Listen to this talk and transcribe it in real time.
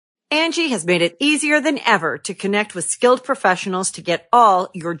Angie has made it easier than ever to connect with skilled professionals to get all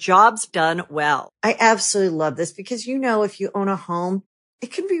your jobs done well. I absolutely love this because, if you own a home,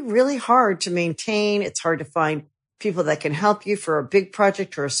 it can be really hard to maintain. It's hard to find people that can help you for a big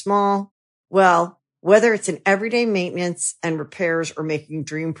project or a small. Well, whether it's in everyday maintenance and repairs or making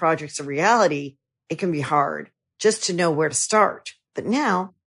dream projects a reality, it can be hard just to know where to start. But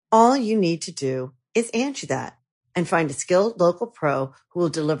now all you need to do is Angie that and find a skilled local pro who will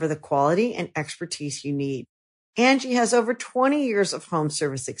deliver the quality and expertise you need. Angie has over 20 years of home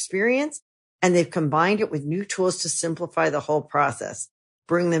service experience, and they've combined it with new tools to simplify the whole process.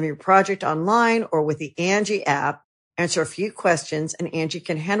 Bring them your project online or with the Angie app, answer a few questions, and Angie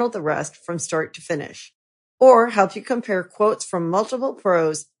can handle the rest from start to finish. Or help you compare quotes from multiple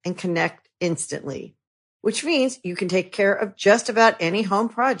pros and connect instantly, which means you can take care of just about any home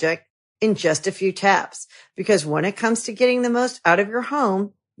project in just a few taps. Because when it comes to getting the most out of your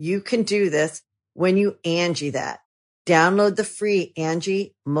home, you can do this when you Angie that. Download the free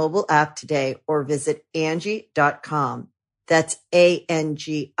Angie mobile app today or visit Angie.com. That's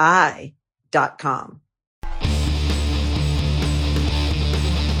ANGI.com.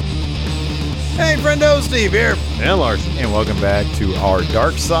 Hey, friendo, Steve here. And Larson. And welcome back to our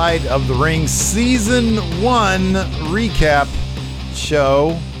Dark Side of the Ring Season 1 recap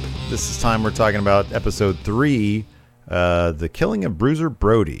show. This time we're talking about Episode 3, The Killing of Bruiser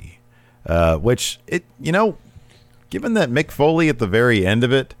Brody. Which, given that Mick Foley at the very end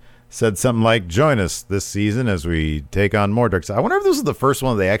of it said something like, join us this season as we take on more Dark Side. I wonder if this was the first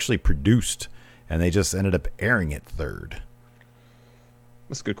one they actually produced and they just ended up airing it third.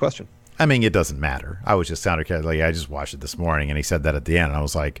 That's a good question. I mean, it doesn't matter. I was just sounded like I just watched it this morning and he said that at the end. And I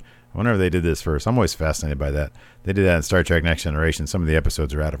was like, I wonder if they did this first. I'm always fascinated by that. They did that in Star Trek Next Generation. Some of the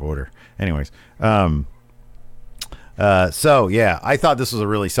episodes are out of order. Anyways. So, yeah, I thought this was a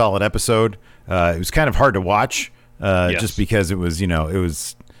really solid episode. It was kind of hard to watch just because it was,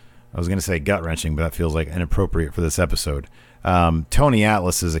 I was going to say gut-wrenching, but that feels like inappropriate for this episode. Tony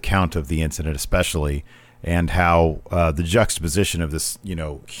Atlas's account of the incident especially, and how the juxtaposition of this,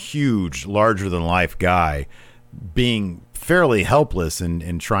 huge, larger-than-life guy being fairly helpless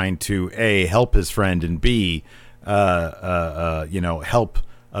in trying to, A, help his friend, and B, help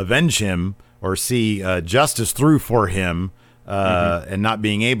avenge him or see justice through for him and not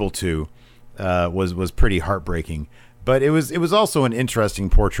being able to was pretty heartbreaking. But it was also an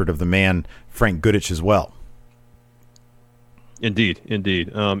interesting portrait of the man, Frank Goodich, as well. Indeed. And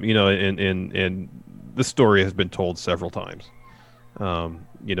this story has been told several times.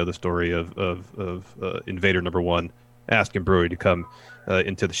 The story of Invader Number One asking Brody to come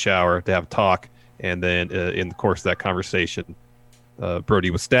into the shower to have a talk, and then in the course of that conversation, Brody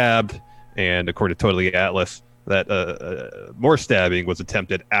was stabbed, and according to Totally Atlas, that more stabbing was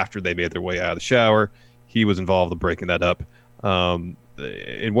attempted after they made their way out of the shower. He was involved in breaking that up. And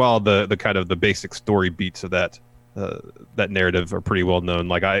while the kind of the basic story beats of that narrative are pretty well known,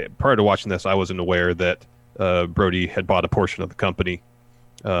 prior to watching this, I wasn't aware that Brody had bought a portion of the company.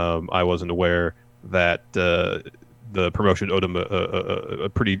 I wasn't aware that the promotion owed him a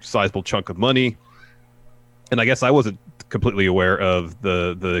pretty sizable chunk of money. And I guess I wasn't completely aware of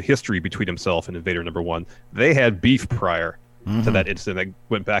the history between himself and Invader Number One. They had beef prior to that incident that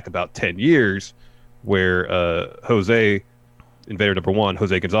went back about 10 years, where Invader Number One,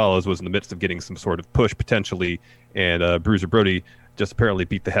 Jose Gonzalez, was in the midst of getting some sort of push potentially, and Bruiser Brody just apparently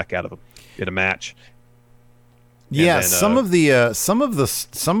beat the heck out of him in a match. Yeah,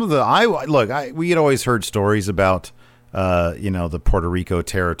 we had always heard stories about the Puerto Rico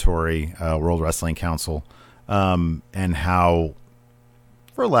territory, World Wrestling Council, and how,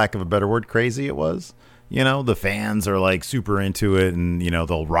 for lack of a better word, crazy it was. The fans are like super into it, and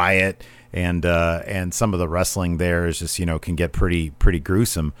they'll riot, and some of the wrestling there is just can get pretty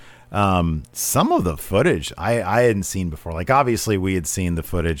gruesome. Some of the footage I hadn't seen before. Like, obviously we had seen the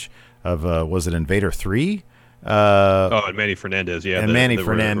footage of was it Invader 3? And Manny Fernandez, yeah. And Manny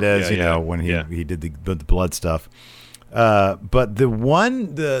Fernandez, when he did the blood stuff. But the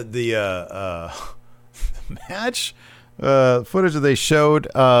match footage that they showed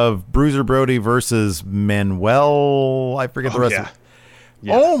of Bruiser Brody versus Manuel, I forget the rest of it.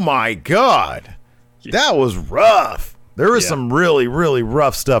 Yeah. Oh my God. Yeah. That was rough. There was some really, really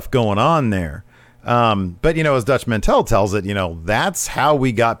rough stuff going on there. But as Dutch Mantell tells it, that's how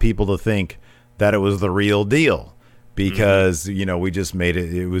we got people to think that it was the real deal, because we just made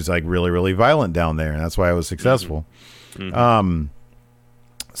it was like really, really violent down there, and that's why it was successful.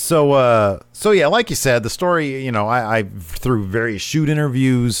 So yeah, like you said, the story, I through various shoot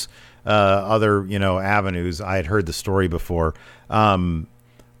interviews, other avenues, I had heard the story before.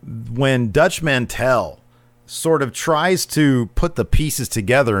 when Dutch Mantell sort of tries to put the pieces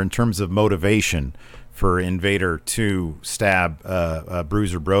together in terms of motivation for Invader to stab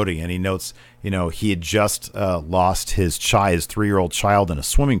Bruiser Brody, and he notes, he had just lost his 3-year-old child in a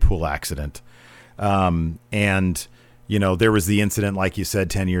swimming pool accident, and there was the incident, like you said,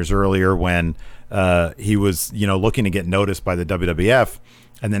 10 years earlier when he was looking to get noticed by the WWF,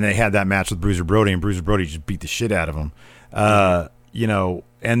 and then they had that match with Bruiser Brody, and Bruiser Brody just beat the shit out of him, and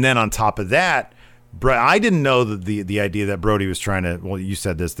then on top of that, I didn't know the idea that Brody was trying to. Well, you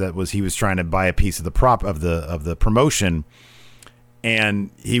said this. That was he was trying to buy a piece of the prop of the promotion, and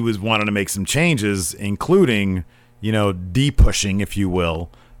he was wanting to make some changes, including de-pushing, if you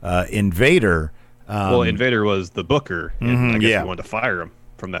will, Invader. Invader was the booker, and I guess he wanted to fire him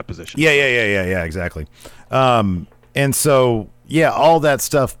from that position. Yeah, exactly. And so all that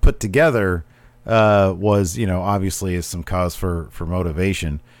stuff put together was obviously is some cause for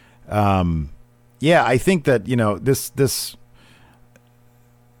motivation. I think that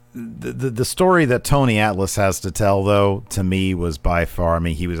the story that Tony Atlas has to tell, though, to me was by far. I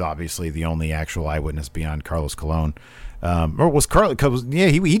mean, he was obviously the only actual eyewitness beyond Carlos Colon, or was Carlos? Yeah,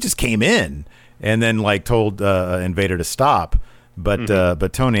 he just came in and then told Invader to stop. But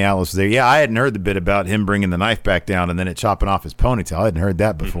Tony Atlas was there. Yeah, I hadn't heard the bit about him bringing the knife back down and then it chopping off his ponytail. I hadn't heard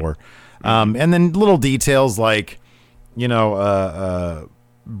that before. And then little details like, Bruiser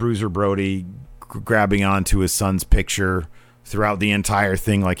Brody grabbing onto his son's picture throughout the entire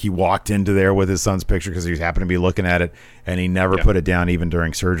thing, like he walked into there with his son's picture because he happened to be looking at it, and he never put it down even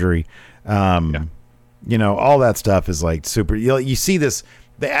during surgery. All that stuff is super. You see this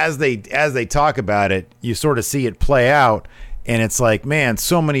as they talk about it, you sort of see it play out, and it's like, man,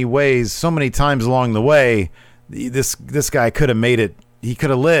 so many ways, so many times along the way, this guy could have made it. He could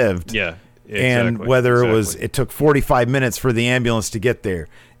have lived. Yeah. Exactly, and whether it took 45 minutes for the ambulance to get there.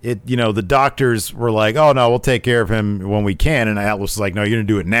 The doctors were like, oh, no, we'll take care of him when we can. And Atlas was like, no, you're going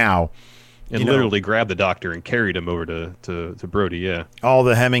to do it now. And literally grabbed the doctor and carried him over to Brody, yeah. All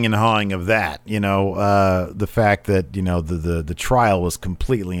the hemming and hawing of that, the fact that, the trial was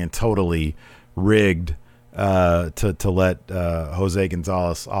completely and totally rigged to let Jose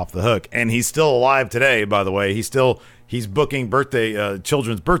Gonzalez off the hook. And he's still alive today, by the way. He's booking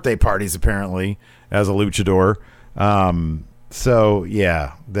children's birthday parties, apparently, as a luchador. So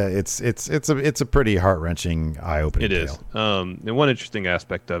yeah, it's a pretty heart-wrenching, eye-opening tale. It is. And one interesting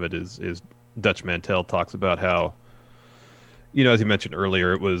aspect of it is Dutch Mantell talks about how, as you mentioned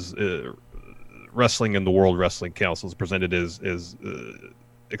earlier, it was wrestling in the World Wrestling Council is presented as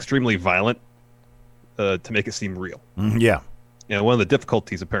extremely violent to make it seem real. Yeah. And one of the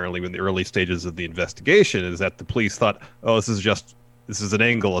difficulties, apparently, in the early stages of the investigation is that the police thought, oh, this is an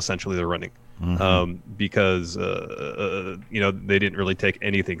angle, essentially, they're running. Because, they didn't really take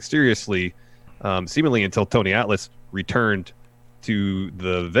anything seriously, seemingly until Tony Atlas returned to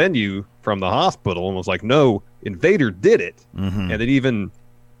the venue from the hospital and was like, no, Invader did it. And then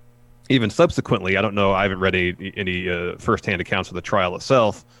even subsequently, I don't know, I haven't read any firsthand accounts of the trial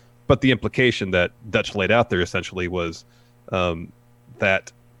itself, but the implication that Dutch laid out there essentially was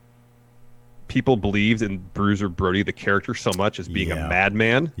that people believed in Bruiser Brody, the character, so much as being a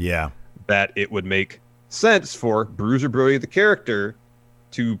madman. Yeah. That it would make sense for Bruiser Brody, the character,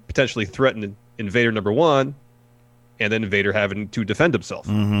 to potentially threaten Invader number one, and then Invader having to defend himself.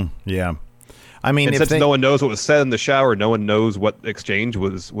 Yeah. I mean, and since no one knows what was said in the shower, no one knows what exchange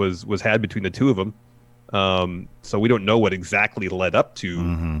was had between the two of them. So we don't know what exactly led up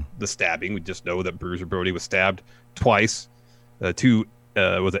to the stabbing. We just know that Bruiser Brody was stabbed twice, two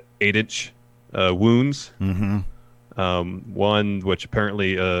 8-inch wounds. One which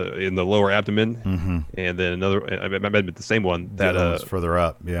apparently in the lower abdomen, and then another. I meant the same one that was further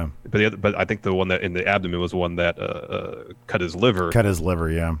up. Yeah, but I think the one that in the abdomen was the one that cut his liver. Cut his liver,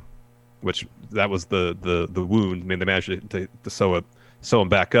 yeah. Which that was the wound. I mean, they managed to sew him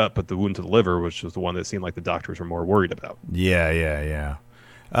back up, but the wound to the liver, which was the one that seemed like the doctors were more worried about. Yeah.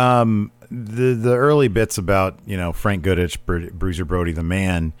 The early bits about Frank Goodrich, Bruiser Brody, the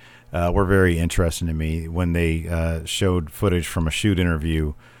man. Were very interesting to me when they showed footage from a shoot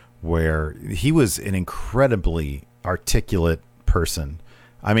interview where he was an incredibly articulate person.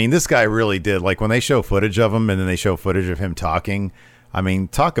 I mean, this guy really did. Like when they show footage of him and then they show footage of him talking, I mean,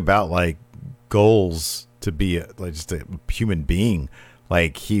 talk about goals to be just a human being.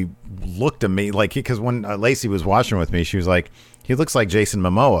 Like he looked at me because when Lacey was watching with me, she was like, he looks like Jason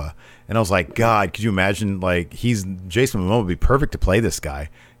Momoa. And I was like, God, could you imagine Jason Momoa would be perfect to play this guy.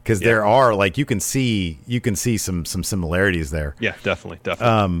 Because there are you can see some similarities there. Yeah, definitely.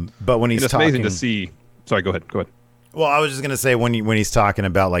 But when he's it's talking, amazing to see. Sorry, go ahead. Well, I was just gonna say when he's talking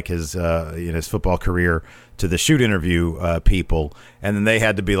about like his his football career to the shoot interview people, and then they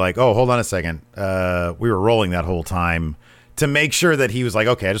had to be like, oh, hold on a second, we were rolling that whole time to make sure that he was like,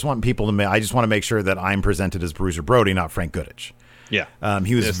 okay, I just want to make sure that I'm presented as Bruiser Brody, not Frank Goodrich. Yeah,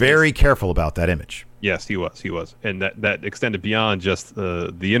 he was very careful about that image. Yes, he was, and that extended beyond just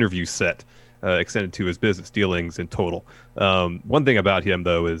the interview set, extended to his business dealings in total. One thing about him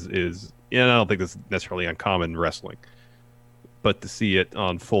though is and I don't think this is necessarily uncommon in wrestling, but to see it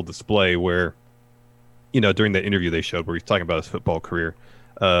on full display where, during that interview they showed where he's talking about his football career,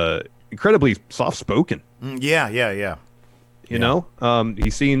 incredibly soft-spoken. Yeah. He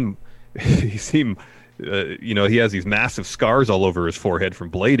seemed, he has these massive scars all over his forehead from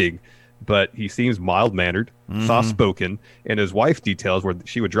blading, but he seems mild-mannered, soft-spoken, and his wife details where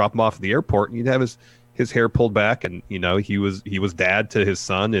she would drop him off at the airport and he'd have his hair pulled back, and he was dad to his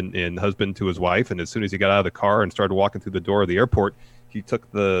son and husband to his wife, and as soon as he got out of the car and started walking through the door of the airport, he took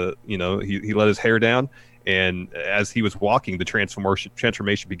he let his hair down, and as he was walking, the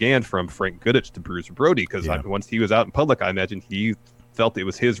transformation began from Frank Goodich to Bruiser Brody, because once he was out in public, I imagine he felt it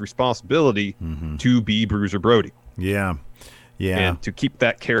was his responsibility to be Bruiser Brody. Yeah. And to keep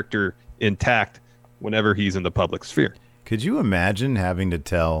that character intact whenever he's in the public sphere. Could you imagine having to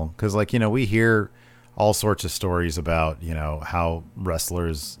tell, because we hear all sorts of stories about, how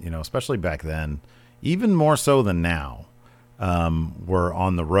wrestlers, especially back then, even more so than now, were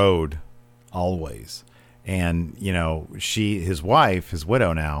on the road always. And, his wife, his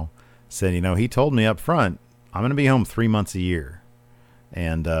widow now, said, he told me up front, I'm going to be home 3 months a year.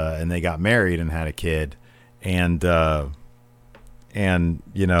 And they got married and had a kid. And they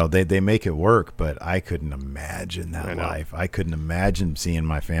make it work, but I couldn't imagine that life. I couldn't imagine seeing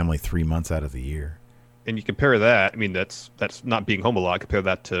my family 3 months out of the year. And you compare that, that's not being home a lot. Compare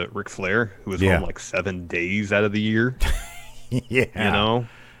that to Ric Flair, who was home like 7 days out of the year. Yeah.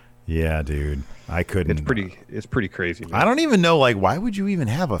 Yeah, dude. I couldn't. It's pretty crazy, man. I don't even know, why would you even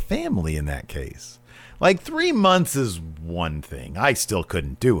have a family in that case? 3 months is one thing. I still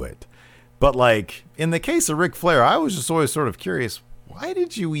couldn't do it. But in the case of Ric Flair, I was just always sort of curious, why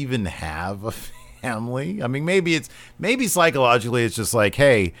did you even have a family? Maybe psychologically it's just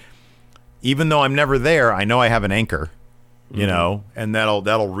hey, even though I'm never there, I know I have an anchor, and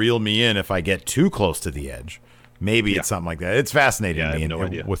that'll reel me in if I get too close to the edge. Maybe it's something like that. It's fascinating to me no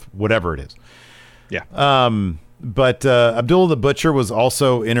idea. With whatever it is. Yeah. But Abdullah the Butcher was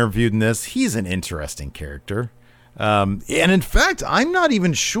also interviewed in this. He's an interesting character. And in fact, I'm not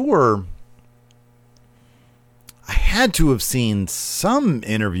even sure. I had to have seen some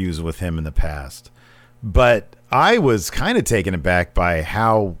interviews with him in the past, but I was kind of taken aback by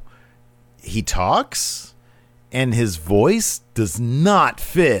how he talks, and his voice does not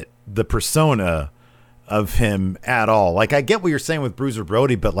fit the persona of him at all. I get what you're saying with Bruiser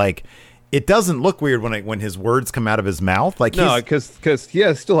Brody, but it doesn't look weird when his words come out of his mouth. No, because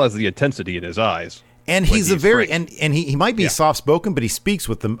he still has the intensity in his eyes, and he's and he might be soft spoken, but he speaks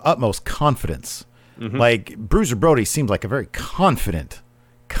with the utmost confidence. Bruiser Brody seems like a very confident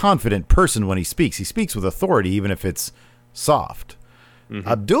person when he speaks. He speaks with authority, even if it's soft.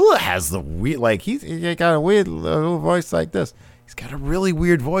 Abdullah has the weird, he's got a weird little voice like this. He's got a really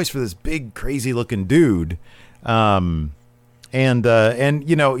weird voice for this big, crazy looking dude. And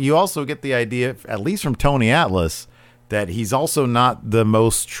you also get the idea, at least from Tony Atlas, that he's also not the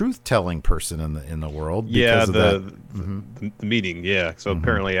most truth-telling person in the world. Yeah, the meeting. Yeah, so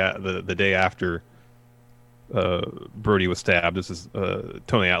apparently the day after Brody was stabbed, this is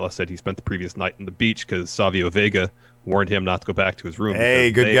Tony Atlas said he spent the previous night on the beach because Savio Vega warned him not to go back to his room. Hey,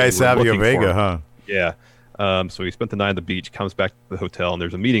 good guy Savio Vega, huh? Yeah. So he spent the night on the beach, comes back to the hotel, and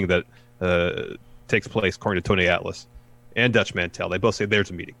there's a meeting that takes place, according to Tony Atlas and Dutch Mantel. They both say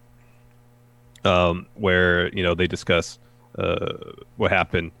there's a meeting where they discuss what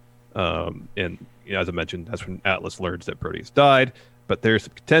happened, and as I mentioned, that's when Atlas learns that Brody has died. But there's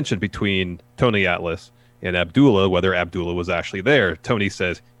some contention between Tony Atlas and Abdullah whether Abdullah was actually there. Tony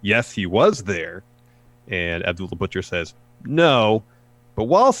says yes, he was there, and Abdullah Butcher says no. But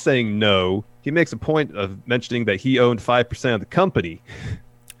while saying no, he makes a point of mentioning that he owned 5% of the company.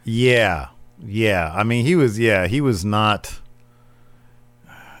 Yeah. He was not.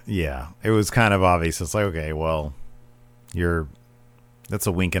 Yeah, it was kind of obvious. It's okay, well, that's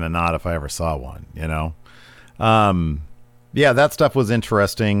a wink and a nod if I ever saw one, Yeah, that stuff was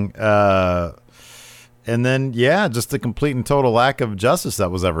interesting. And then, just the complete and total lack of justice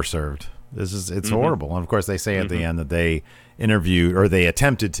that was ever served. It's horrible. And of course, they say at the end that they interviewed, or they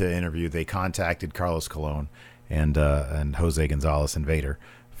attempted to interview, they contacted Carlos Colon and Jose Gonzalez and Vader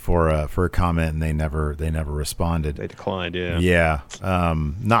for a comment, and they never responded. They declined. Yeah. Yeah.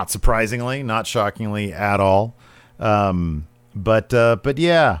 Not surprisingly, not shockingly at all. But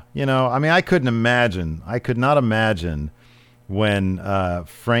yeah, I mean, I could not imagine when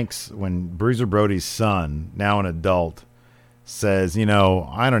Bruiser Brody's son, now an adult, says,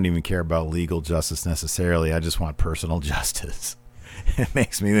 I don't even care about legal justice necessarily. I just want personal justice. It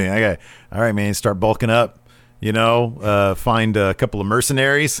makes me think, all right, man, start bulking up, find a couple of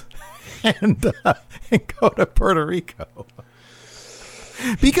mercenaries and go to Puerto Rico.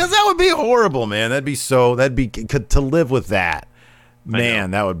 Because that would be horrible, man. To live with that.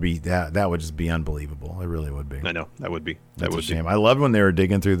 Man, that would just be unbelievable. It really would be. I know. That would be. That's a shame. I loved when they were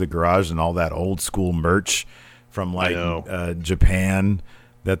digging through the garage and all that old school merch from Japan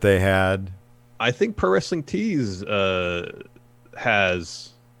that they had. I think Pro Wrestling Tees has,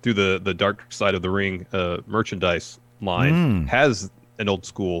 through the Dark Side of the Ring merchandise line, has an old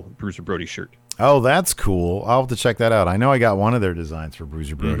school Bruiser Brody shirt. Oh, that's cool. I'll have to check that out. I know I got one of their designs for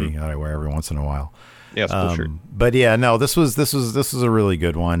Bruiser Brody that I wear every once in a while. Yeah, it's a cool shirt. But yeah, no, this was a really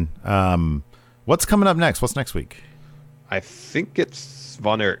good one. What's coming up next? What's next week? I think it's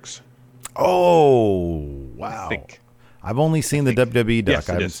Von Erichs. Oh, wow. I've only seen the WWE doc. Yes,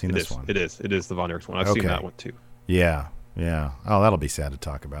 I haven't seen this one. It is the Von Erichs one. I've seen that one too. Yeah. Oh, that'll be sad to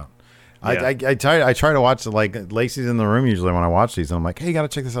talk about. Yeah. I try to watch, like, Lacey's in the room usually when I watch these, and I'm like, hey, you got to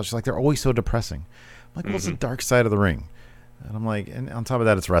check this out. She's like, they're always so depressing. I'm like, what's the dark side of the ring? And I'm like, and on top of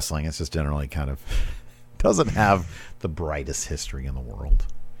that, it's wrestling. It's just generally kind of doesn't have the brightest history in the world.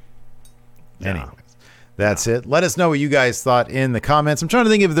 Anyways, that's it. Let us know what you guys thought in the comments. I'm trying to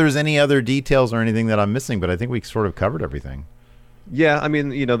think if there's any other details or anything that I'm missing, but I think we sort of covered everything. Yeah, I mean,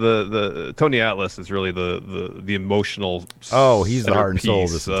 the Tony Atlas is really the emotional. Oh, he's the heart and soul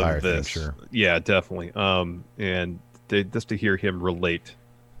of this entire thing. Sure. Yeah, definitely. And just to hear him relate,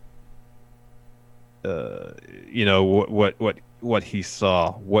 what he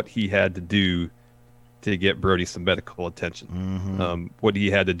saw, what he had to do to get Brody some medical attention, what he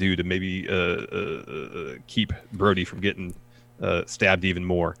had to do to maybe keep Brody from getting stabbed even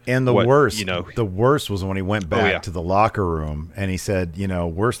more. And the worst was when he went back to the locker room and he said,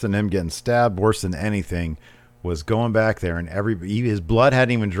 worse than him getting stabbed, worse than anything, was going back there and his blood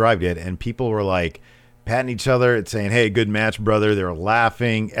hadn't even dried yet, and people were like patting each other and saying, hey, good match, brother. They were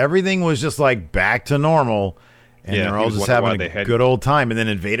laughing. Everything was just like back to normal. And they're all just having a good old time. And then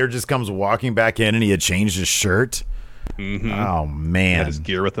Invader just comes walking back in, and he had changed his shirt. Oh, man. He had his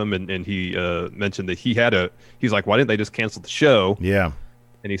gear with him, and he mentioned that he's like, why didn't they just cancel the show? Yeah.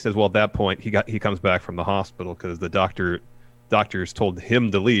 And he says, well, at that point, he comes back from the hospital because the doctors told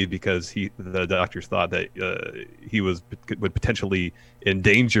him to leave because the doctors thought that he would potentially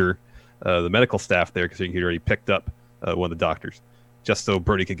endanger the medical staff there because he already picked up one of the doctors just so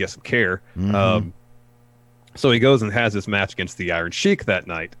Brody could get some care. So he goes and has this match against the Iron Sheik that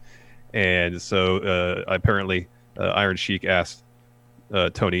night. And so apparently Iron Sheik asked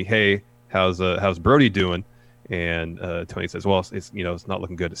Tony, hey, how's Brody doing? And Tony says, well, it's not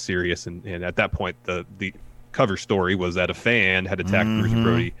looking good. It's serious. And at that point, the cover story was that a fan had attacked Bruiser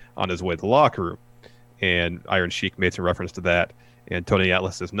Brody on his way to the locker room. And Iron Sheik made some reference to that. And Tony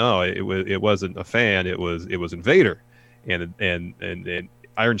Atlas says, no, it wasn't a fan. It was Invader. And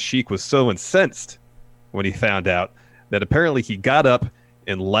Iron Sheik was so incensed when he found out that apparently he got up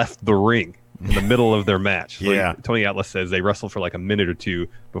and left the ring in the middle of their match. So Tony Atlas says they wrestled for like a minute or two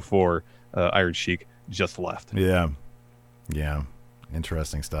before Iron Sheik just left. Yeah.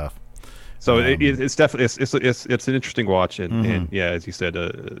 Interesting stuff. So it's definitely it's an interesting watch, and yeah, as you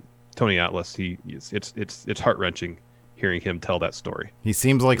said, Tony Atlas, it's heart wrenching hearing him tell that story. He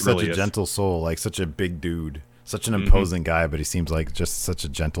seems like such a gentle soul, like such a big dude. Such an imposing guy, but he seems like just such a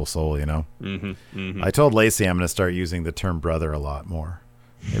gentle soul, I told Lacey I'm going to start using the term brother a lot more.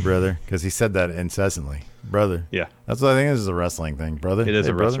 Hey, brother, because he said that incessantly. Brother. Yeah. That's what I think. This is a wrestling thing, brother. It is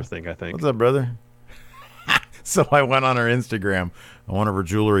a wrestler thing, I think. What's up, brother? So I went on her Instagram on one of her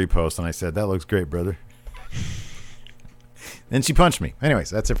jewelry posts, and I said, that looks great, brother. Then she punched me. Anyways,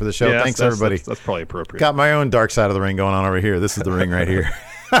 that's it for the show. Yeah, Thanks, everybody. That's probably appropriate. Got my own dark side of the ring going on over here. This is the ring right here.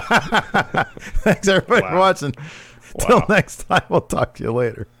 Thanks, everybody, for watching. Till next time, we'll talk to you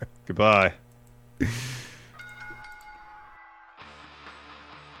later. Goodbye.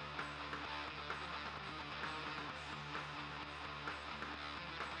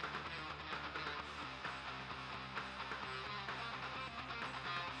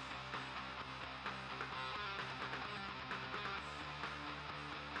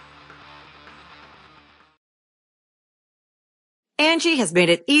 Angie has made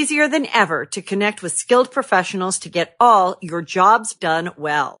it easier than ever to connect with skilled professionals to get all your jobs done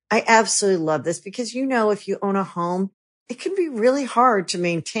well. I absolutely love this because, you know, if you own a home, it can be really hard to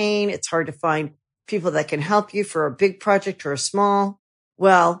maintain. It's hard to find people that can help you for a big project or a small.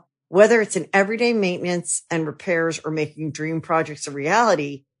 Well, whether it's in everyday maintenance and repairs or making dream projects a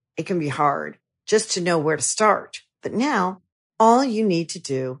reality, it can be hard just to know where to start. But now all you need to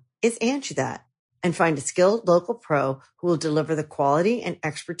do is Angie that and find a skilled local pro who will deliver the quality and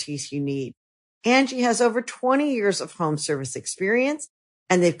expertise you need. Angie has over 20 years of home service experience,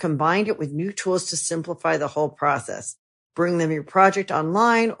 and they've combined it with new tools to simplify the whole process. Bring them your project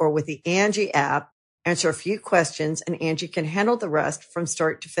online or with the Angie app, answer a few questions, and Angie can handle the rest from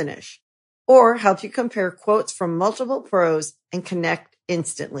start to finish. Or help you compare quotes from multiple pros and connect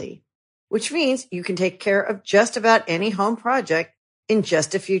instantly, which means you can take care of just about any home project in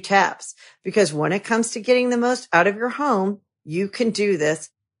just a few taps. Because when it comes to getting the most out of your home, you can do this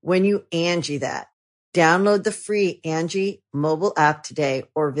when you Angie that. Download the free Angie mobile app today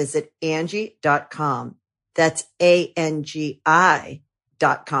or visit Angie.com. That's ANGI.com.